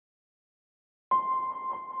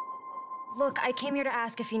Look, I came here to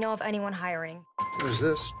ask if you know of anyone hiring. What is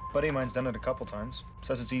this? Buddy of mine's done it a couple times.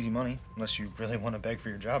 Says it's easy money, unless you really want to beg for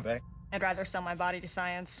your job back. I'd rather sell my body to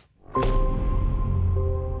science.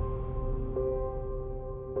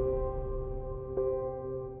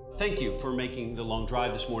 Thank you for making the long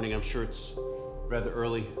drive this morning. I'm sure it's rather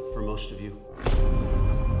early for most of you.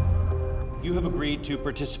 You have agreed to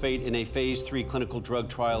participate in a phase 3 clinical drug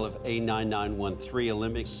trial of A9913, a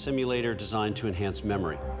limbic simulator designed to enhance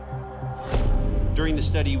memory. During the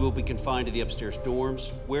study, you will be confined to the upstairs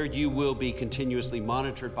dorms, where you will be continuously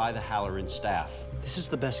monitored by the Halloran staff. This is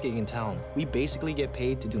the best gig in town. We basically get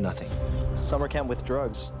paid to do nothing. Summer camp with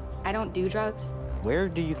drugs. I don't do drugs. Where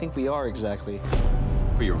do you think we are exactly?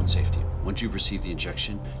 For your own safety, once you've received the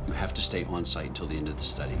injection, you have to stay on site until the end of the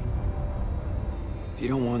study. If you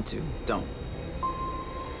don't want to, don't.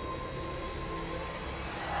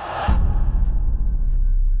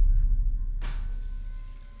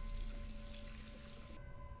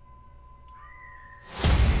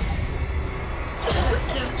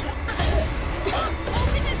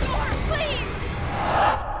 Open the door, please!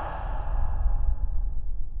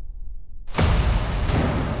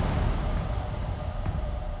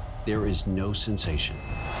 There is no sensation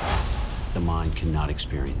the mind cannot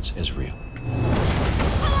experience as real.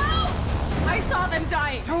 Hello? I saw them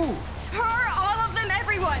dying. Who? Her, all of them,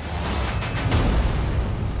 everyone.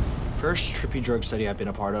 First trippy drug study I've been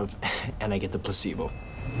a part of, and I get the placebo.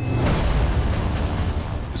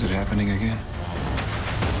 Is it happening again?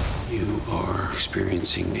 You are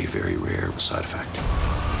experiencing a very rare side effect.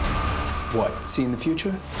 What? Seeing the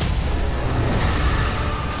future?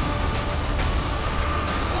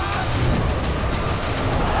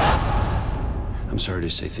 I'm sorry to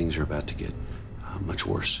say things are about to get much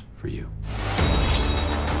worse for you.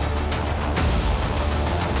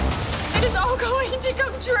 It is all going to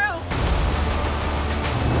come true.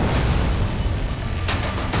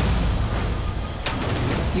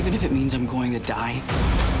 Even if it means I'm going to die,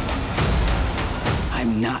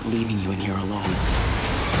 I'm not leaving you in here alone.